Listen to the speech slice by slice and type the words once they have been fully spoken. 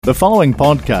The following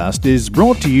podcast is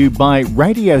brought to you by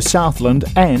Radio Southland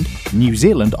and New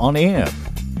Zealand On Air.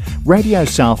 Radio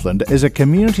Southland is a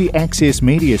community access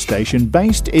media station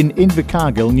based in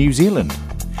Invercargill, New Zealand.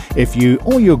 If you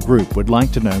or your group would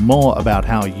like to know more about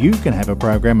how you can have a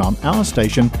program on our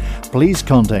station, please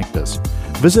contact us.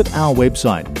 Visit our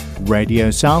website,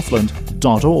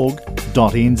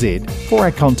 radiosouthland.org.nz, for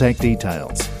our contact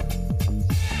details.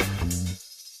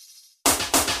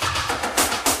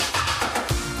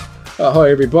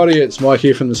 Hi everybody, it's Mike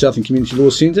here from the Southland Community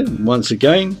Law Centre. Once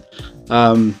again,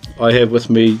 I have with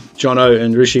me Jono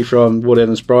and Rishi from Ward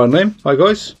Adams Brian Lamb. Hi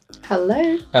guys.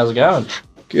 Hello. How's it going?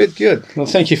 Good. Well,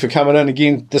 thank you for coming in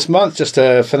again this month, just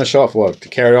to finish off, to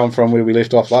carry on from where we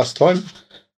left off last time.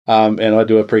 And I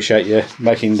do appreciate you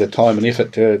making the time and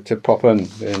effort to pop in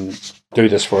and do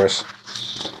this for us.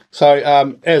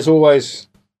 So, as always,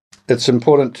 it's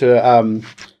important to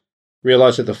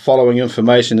realise that the following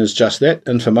information is just that,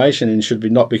 information, and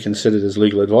should not be considered as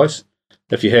legal advice.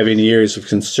 If you have any areas of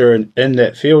concern in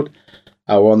that field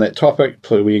or on that topic,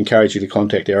 we encourage you to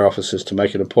contact our officers to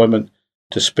make an appointment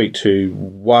to speak to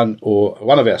one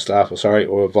of our staff,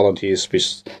 or volunteers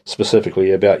specifically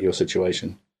about your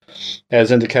situation.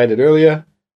 As indicated earlier,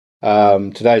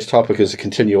 today's topic is a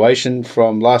continuation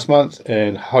from last month,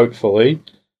 and hopefully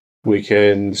we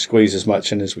can squeeze as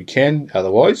much in as we can.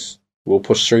 Otherwise, we'll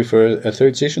push through for a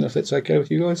third session, if that's okay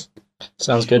with you guys.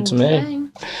 Sounds good to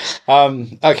me.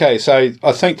 Okay, so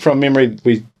I think from memory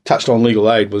we touched on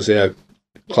legal aid was our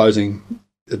closing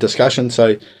discussion. So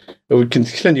it would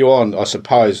continue on, I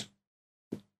suppose,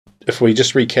 if we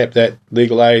just recap that so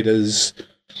legal aid is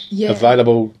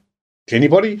available to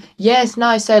anybody? Yes,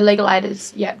 no, so legal aid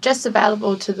is just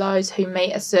available to those who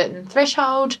meet a certain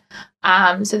threshold.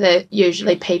 So they're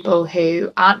usually people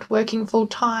who aren't working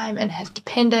full-time and have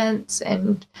dependents,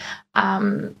 and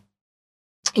so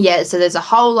there's a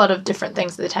whole lot of different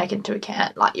things that they take into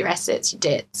account, like your assets, your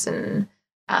debts, and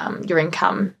your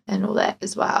income and all that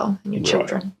as well, and your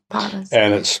children, partners.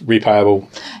 And it's repayable?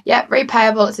 Yeah,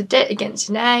 repayable. It's a debt against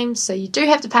your name, so you do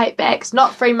have to pay it back. It's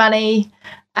not free money.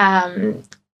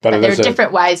 But there are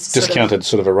different ways. Discounted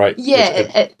sort of a rate.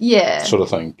 Sort of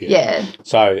thing. Yeah.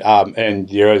 So, and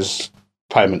there is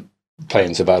payment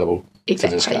plans available to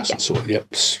discuss.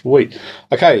 Yep, sweet.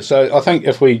 Okay, so I think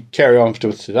if we carry on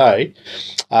with today,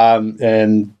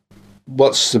 and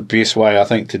what's the best way, I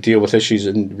think, to deal with issues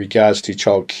in regards to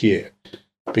child care?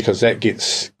 Because that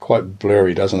gets quite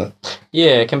blurry, doesn't it?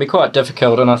 Yeah, it can be quite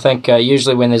difficult, and I think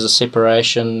usually when there's a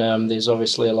separation, there's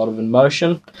obviously a lot of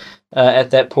emotion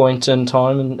at that point in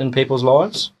time in people's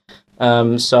lives.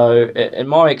 So in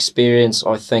my experience,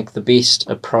 I think the best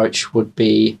approach would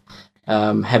be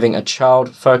having a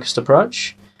child-focused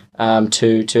approach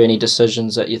to any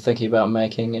decisions that you're thinking about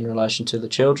making in relation to the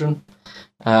children.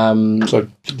 So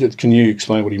can you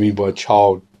explain what you mean by a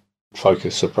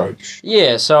child-focused approach?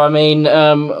 Yeah, so I mean,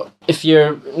 if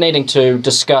you're needing to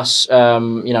discuss,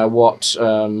 whether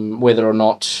or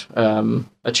not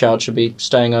a child should be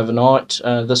staying overnight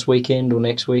this weekend or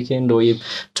next weekend, or you're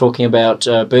talking about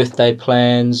birthday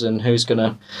plans and who's going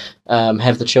to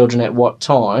have the children at what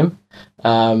time,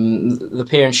 the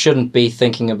parents shouldn't be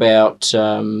thinking about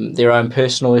their own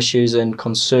personal issues and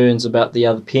concerns about the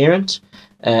other parent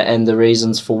and the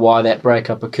reasons for why that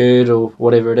breakup occurred or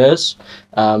whatever it is.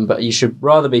 But you should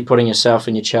rather be putting yourself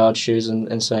in your child's shoes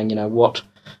and saying, what's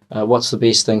the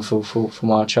best thing for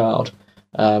my child?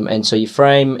 And so you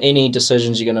frame any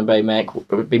decisions you're going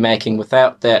to be making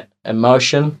without that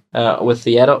emotion with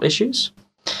the adult issues.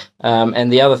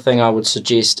 And the other thing I would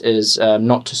suggest is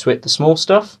not to sweat the small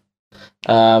stuff.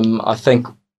 I think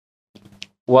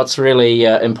what's really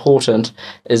important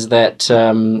is that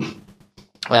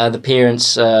the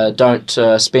parents don't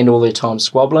spend all their time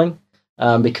squabbling,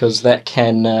 because that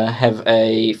can have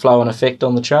a flow-on effect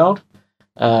on the child.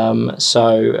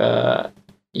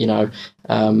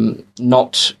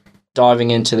 Not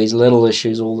diving into these little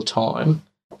issues all the time,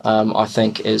 I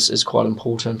think is quite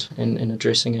important in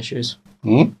addressing issues.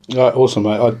 Awesome,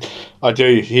 mate. I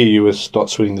do hear you with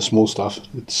not sweating the small stuff.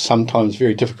 It's sometimes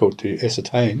very difficult to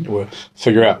ascertain or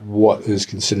figure out what is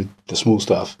considered the small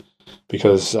stuff,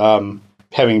 because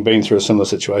having been through a similar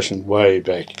situation way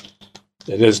back,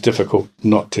 it is difficult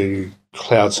not to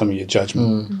cloud some of your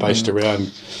judgment based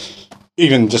around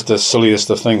even just the silliest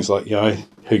of things, like,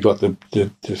 who got the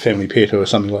family pet or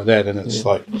something like that, and it's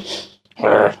like,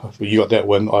 you got that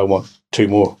one, I want two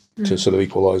more to sort of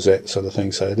equalise that sort of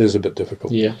thing. So it is a bit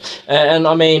difficult. Yeah, and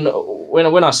I mean,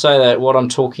 when I say that, what I'm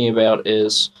talking about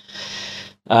is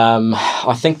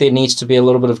I think there needs to be a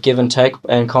little bit of give and take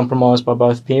and compromise by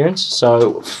both parents.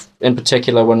 So in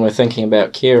particular, when we're thinking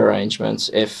about care arrangements,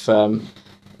 if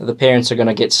the parents are going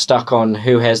to get stuck on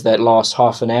who has that last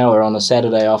half an hour on a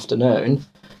Saturday afternoon,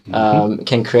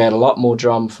 can create a lot more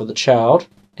drama for the child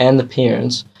and the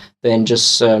parents than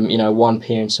just, one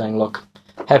parent saying, look,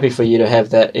 happy for you to have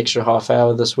that extra half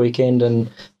hour this weekend, and,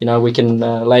 we can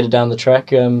later down the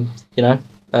track,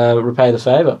 repay the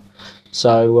favour.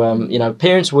 So,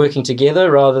 parents working together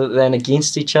rather than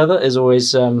against each other is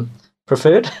always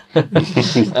preferred.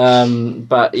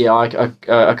 But, yeah,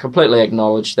 I completely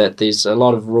acknowledge that there's a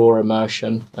lot of raw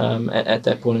emotion at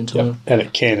that point in time. Yep. And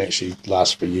it can actually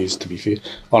last for years, to be fair,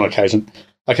 on occasion.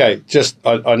 Okay,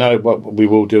 I know what we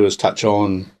will do is touch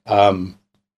on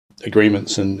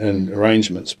agreements and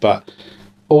arrangements, but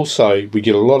also we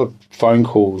get a lot of phone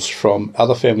calls from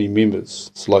other family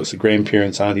members, so like the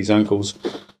grandparents, aunties, uncles,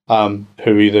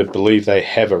 who either believe they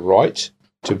have a right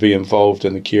to be involved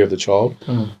in the care of the child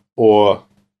or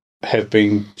have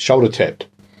been shoulder tapped,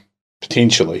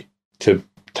 potentially, to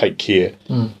take care.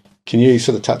 Can you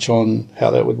sort of touch on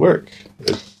how that would work?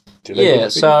 Yeah,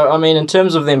 so, in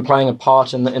terms of them playing a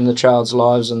part in the child's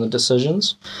lives and the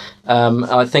decisions,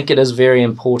 I think it is very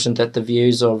important that the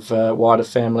views of wider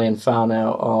family and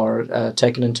whānau are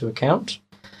taken into account,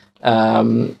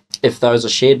 if those are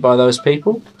shared by those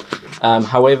people.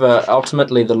 However,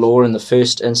 ultimately the law in the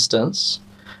first instance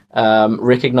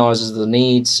recognises the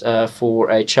needs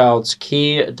for a child's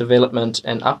care, development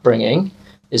and upbringing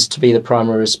is to be the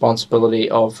primary responsibility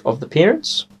of the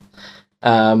parents.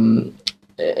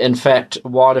 In fact,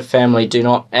 wider family do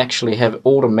not actually have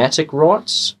automatic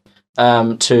rights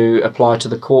to apply to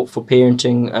the court for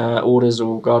parenting orders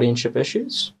or guardianship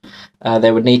issues.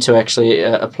 They would need to actually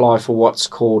apply for what's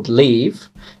called leave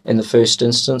in the first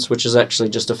instance, which is actually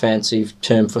just a fancy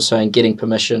term for saying getting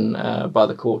permission by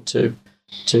the court to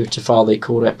file their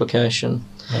court application.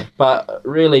 Yeah. But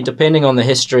really, depending on the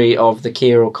history of the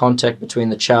care or contact between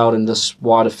the child and this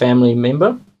wider family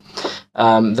member,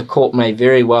 the court may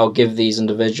very well give these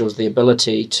individuals the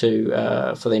ability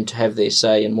for them to have their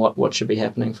say in what should be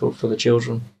happening for the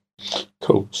children.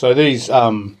 Cool. So these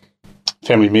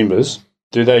family members,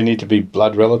 do they need to be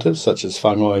blood relatives, such as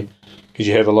whāngai? Because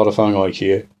you have a lot of whāngai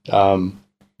here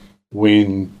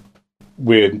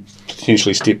where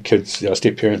potentially step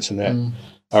parents and that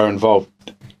are involved.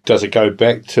 Does it go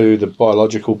back to the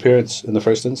biological parents in the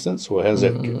first instance, or how does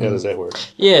that work?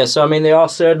 Yeah, so there are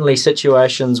certainly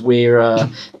situations where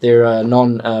there are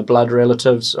non-blood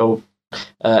relatives or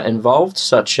involved,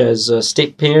 such as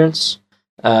step parents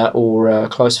or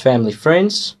close family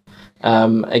friends.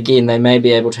 Again, they may be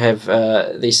able to have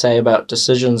their say about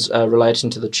decisions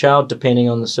relating to the child, depending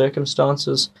on the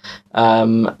circumstances.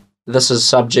 This is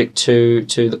subject to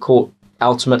the court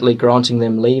ultimately granting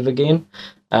them leave again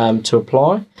to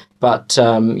apply. But,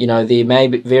 there may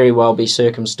very well be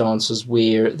circumstances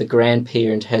where the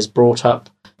grandparent has brought up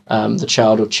the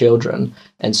child or children,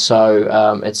 and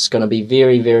so it's going to be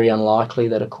very, very unlikely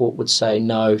that a court would say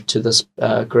no to this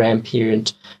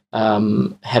grandparent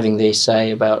having their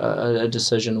say about a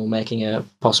decision or making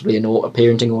possibly a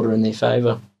parenting order in their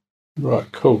favour.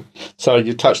 Right, cool. So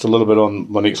you touched a little bit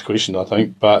on my next question, I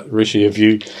think, but Rishi, have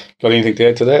you got anything to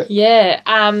add to that? Yeah,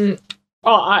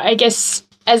 I guess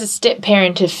as a step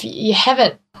parent, if you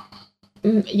haven't,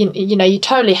 you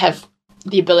totally have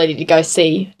the ability to go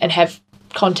see and have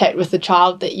contact with the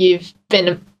child that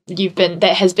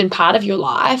that has been part of your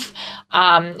life.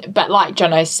 But like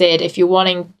Jono said, if you're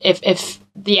wanting, if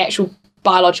the actual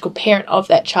biological parent of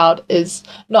that child is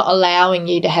not allowing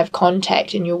you to have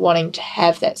contact and you're wanting to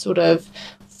have that sort of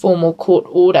formal court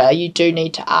order, you do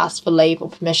need to ask for leave or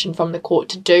permission from the court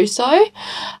to do so.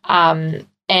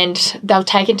 And they'll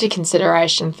take into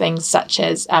consideration things such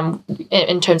as,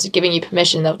 in terms of giving you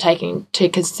permission, they'll take into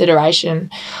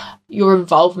consideration your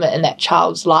involvement in that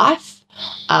child's life.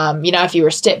 If you were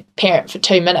a step parent for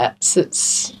 2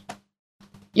 minutes,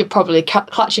 you're probably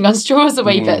clutching on straws a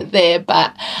wee bit there,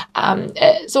 but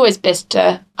it's always best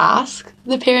to ask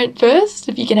the parent first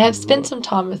if you can spend some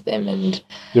time with them. And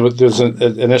there's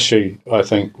an issue, I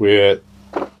think, where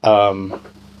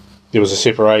there was a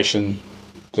separation.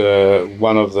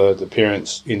 One of the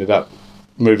parents ended up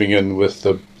moving in with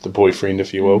the boyfriend,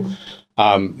 if you will,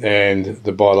 and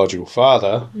the biological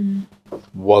father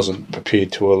wasn't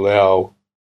prepared to allow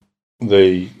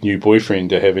the new boyfriend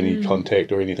to have any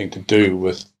contact or anything to do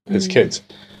with his kids.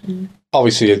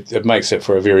 Obviously, it makes it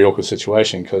for a very awkward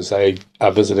situation because they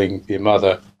are visiting their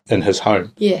mother in his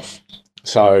home. Yes.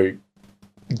 So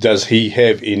does he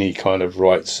have any kind of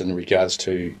rights in regards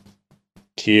to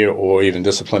care or even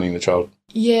disciplining the child?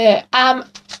 Yeah.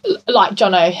 Like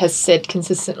Jono has said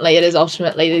consistently, it is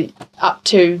ultimately up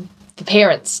to the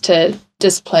parents to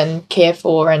discipline, care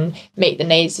for and meet the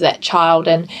needs of that child.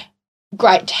 And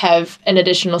great to have an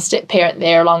additional step parent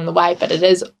there along the way, but it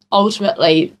is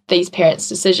ultimately these parents'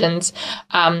 decisions.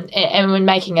 And when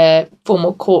making a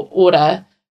formal court order,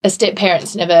 a step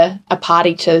parent's never a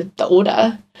party to the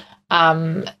order.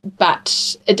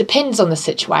 But it depends on the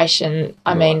situation.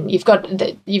 I mean, you've got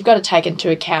to take into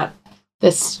account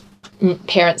this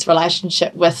parent's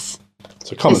relationship with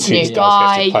this new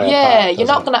guy. You're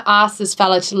not going to ask this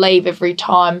fella to leave every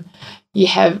time your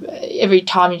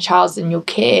child's in your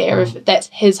care. If that's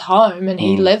his home and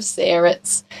he lives there,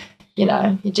 it's, you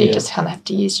just kind of have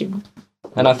to use your...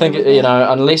 And I think,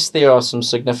 unless there are some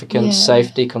significant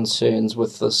safety concerns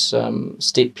with this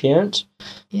step parent,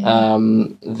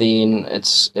 then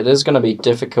it is going to be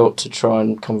difficult to try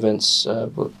and convince,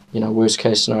 worst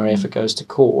case scenario, if it goes to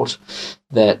court,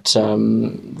 that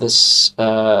this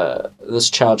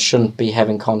child shouldn't be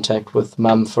having contact with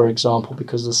mum, for example,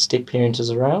 because the step parent is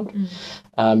around.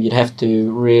 You'd have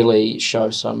to really show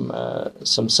some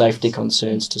safety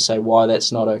concerns to say why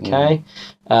that's not okay.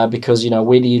 Because,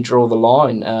 where do you draw the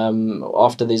line?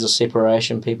 After there's a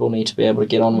separation, people need to be able to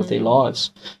get on with their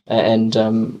lives. And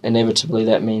inevitably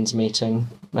that means meeting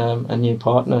a new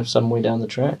partner somewhere down the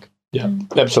track. Yeah,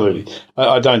 absolutely.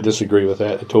 I don't disagree with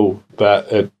that at all.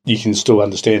 But you can still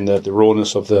understand the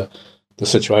rawness of the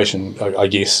situation, I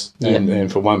guess. And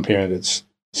for one parent, it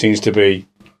seems to be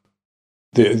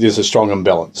there's a strong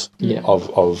imbalance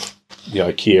of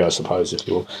care, I suppose, if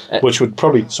you will, which would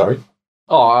probably... Sorry.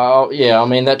 Oh, yeah, I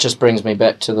mean, that just brings me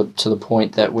back to the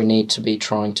point that we need to be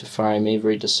trying to frame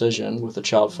every decision with a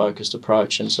child-focused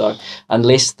approach. And so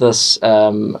unless this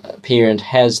parent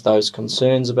has those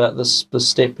concerns about this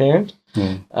step parent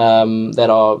that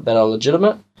are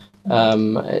legitimate,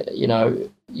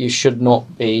 you should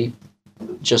not be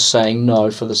just saying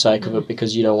no for the sake of it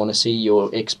because you don't want to see your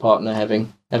ex-partner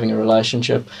having a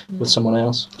relationship with someone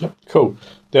else. Yep, cool.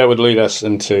 That would lead us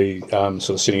into sort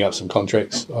of setting up some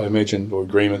contracts, I imagine, or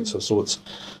agreements of sorts.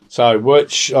 So,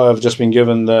 which I've just been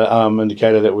given the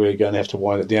indicator that we're going to have to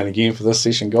wind it down again for this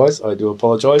session, guys. I do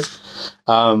apologise.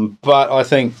 But I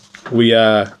think we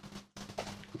are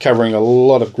covering a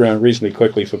lot of ground reasonably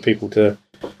quickly for people to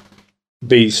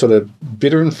be sort of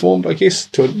better informed, I guess,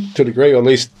 to a degree, or at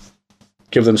least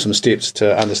give them some steps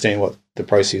to understand what the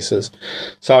process is.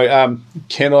 So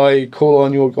can I call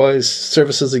on your guys'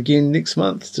 services again next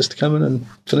month just to come in and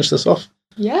finish this off?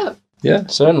 Yeah. Yeah?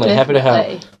 Certainly. Definitely. Happy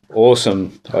to help.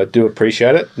 Awesome. I do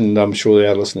appreciate it, and I'm sure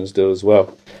our listeners do as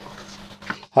well.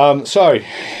 So,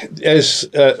 as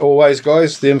always,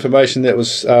 guys, the information that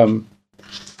was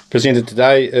presented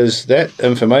today is that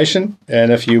information,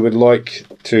 and if you would like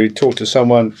to talk to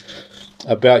someone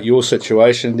about your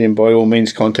situation, then by all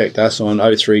means contact us on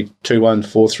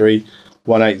 032143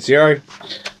 180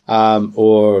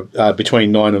 or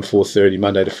between 9 and 4:30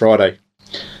 Monday to Friday.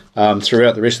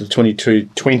 Throughout the rest of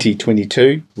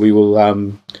 2022, we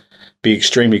will be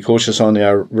extremely cautious on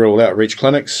our rural outreach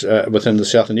clinics within the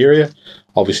southern area,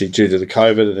 obviously due to the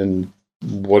COVID and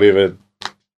whatever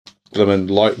blimmin'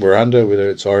 light we're under, whether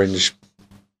it's orange,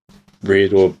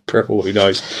 red or purple, who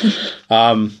knows.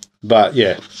 But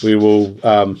yeah, we will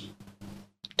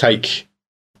take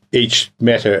each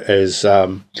matter as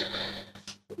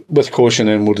with caution,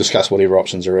 and we'll discuss whatever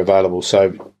options are available.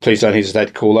 So please don't hesitate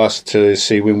to call us to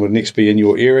see when we'll next be in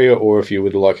your area, or if you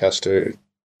would like us to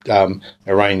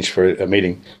arrange for a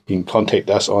meeting, you can contact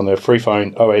us on the free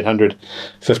phone 0800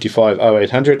 55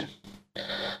 0800.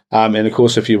 And of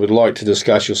course, if you would like to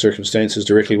discuss your circumstances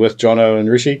directly with Jono and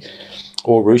Rishi,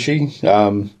 or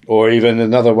even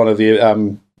another one of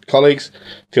the colleagues,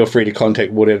 feel free to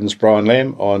contact Wood Evans Brian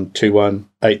Lamb on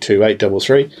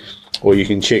 21828833, or you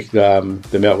can check them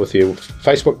out with their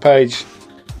Facebook page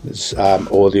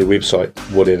or their website,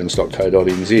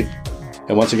 woodevans.co.nz.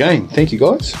 And once again, thank you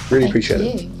guys. Really appreciate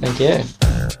it. Thank you.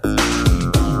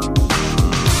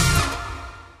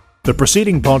 The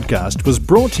preceding podcast was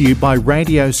brought to you by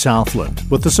Radio Southland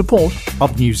with the support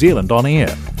of New Zealand On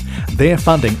Air. Their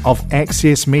funding of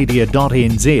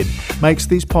accessmedia.nz makes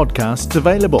these podcasts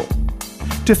available.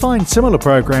 To find similar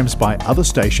programs by other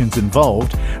stations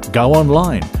involved, go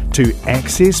online to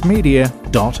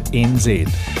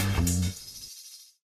accessmedia.nz.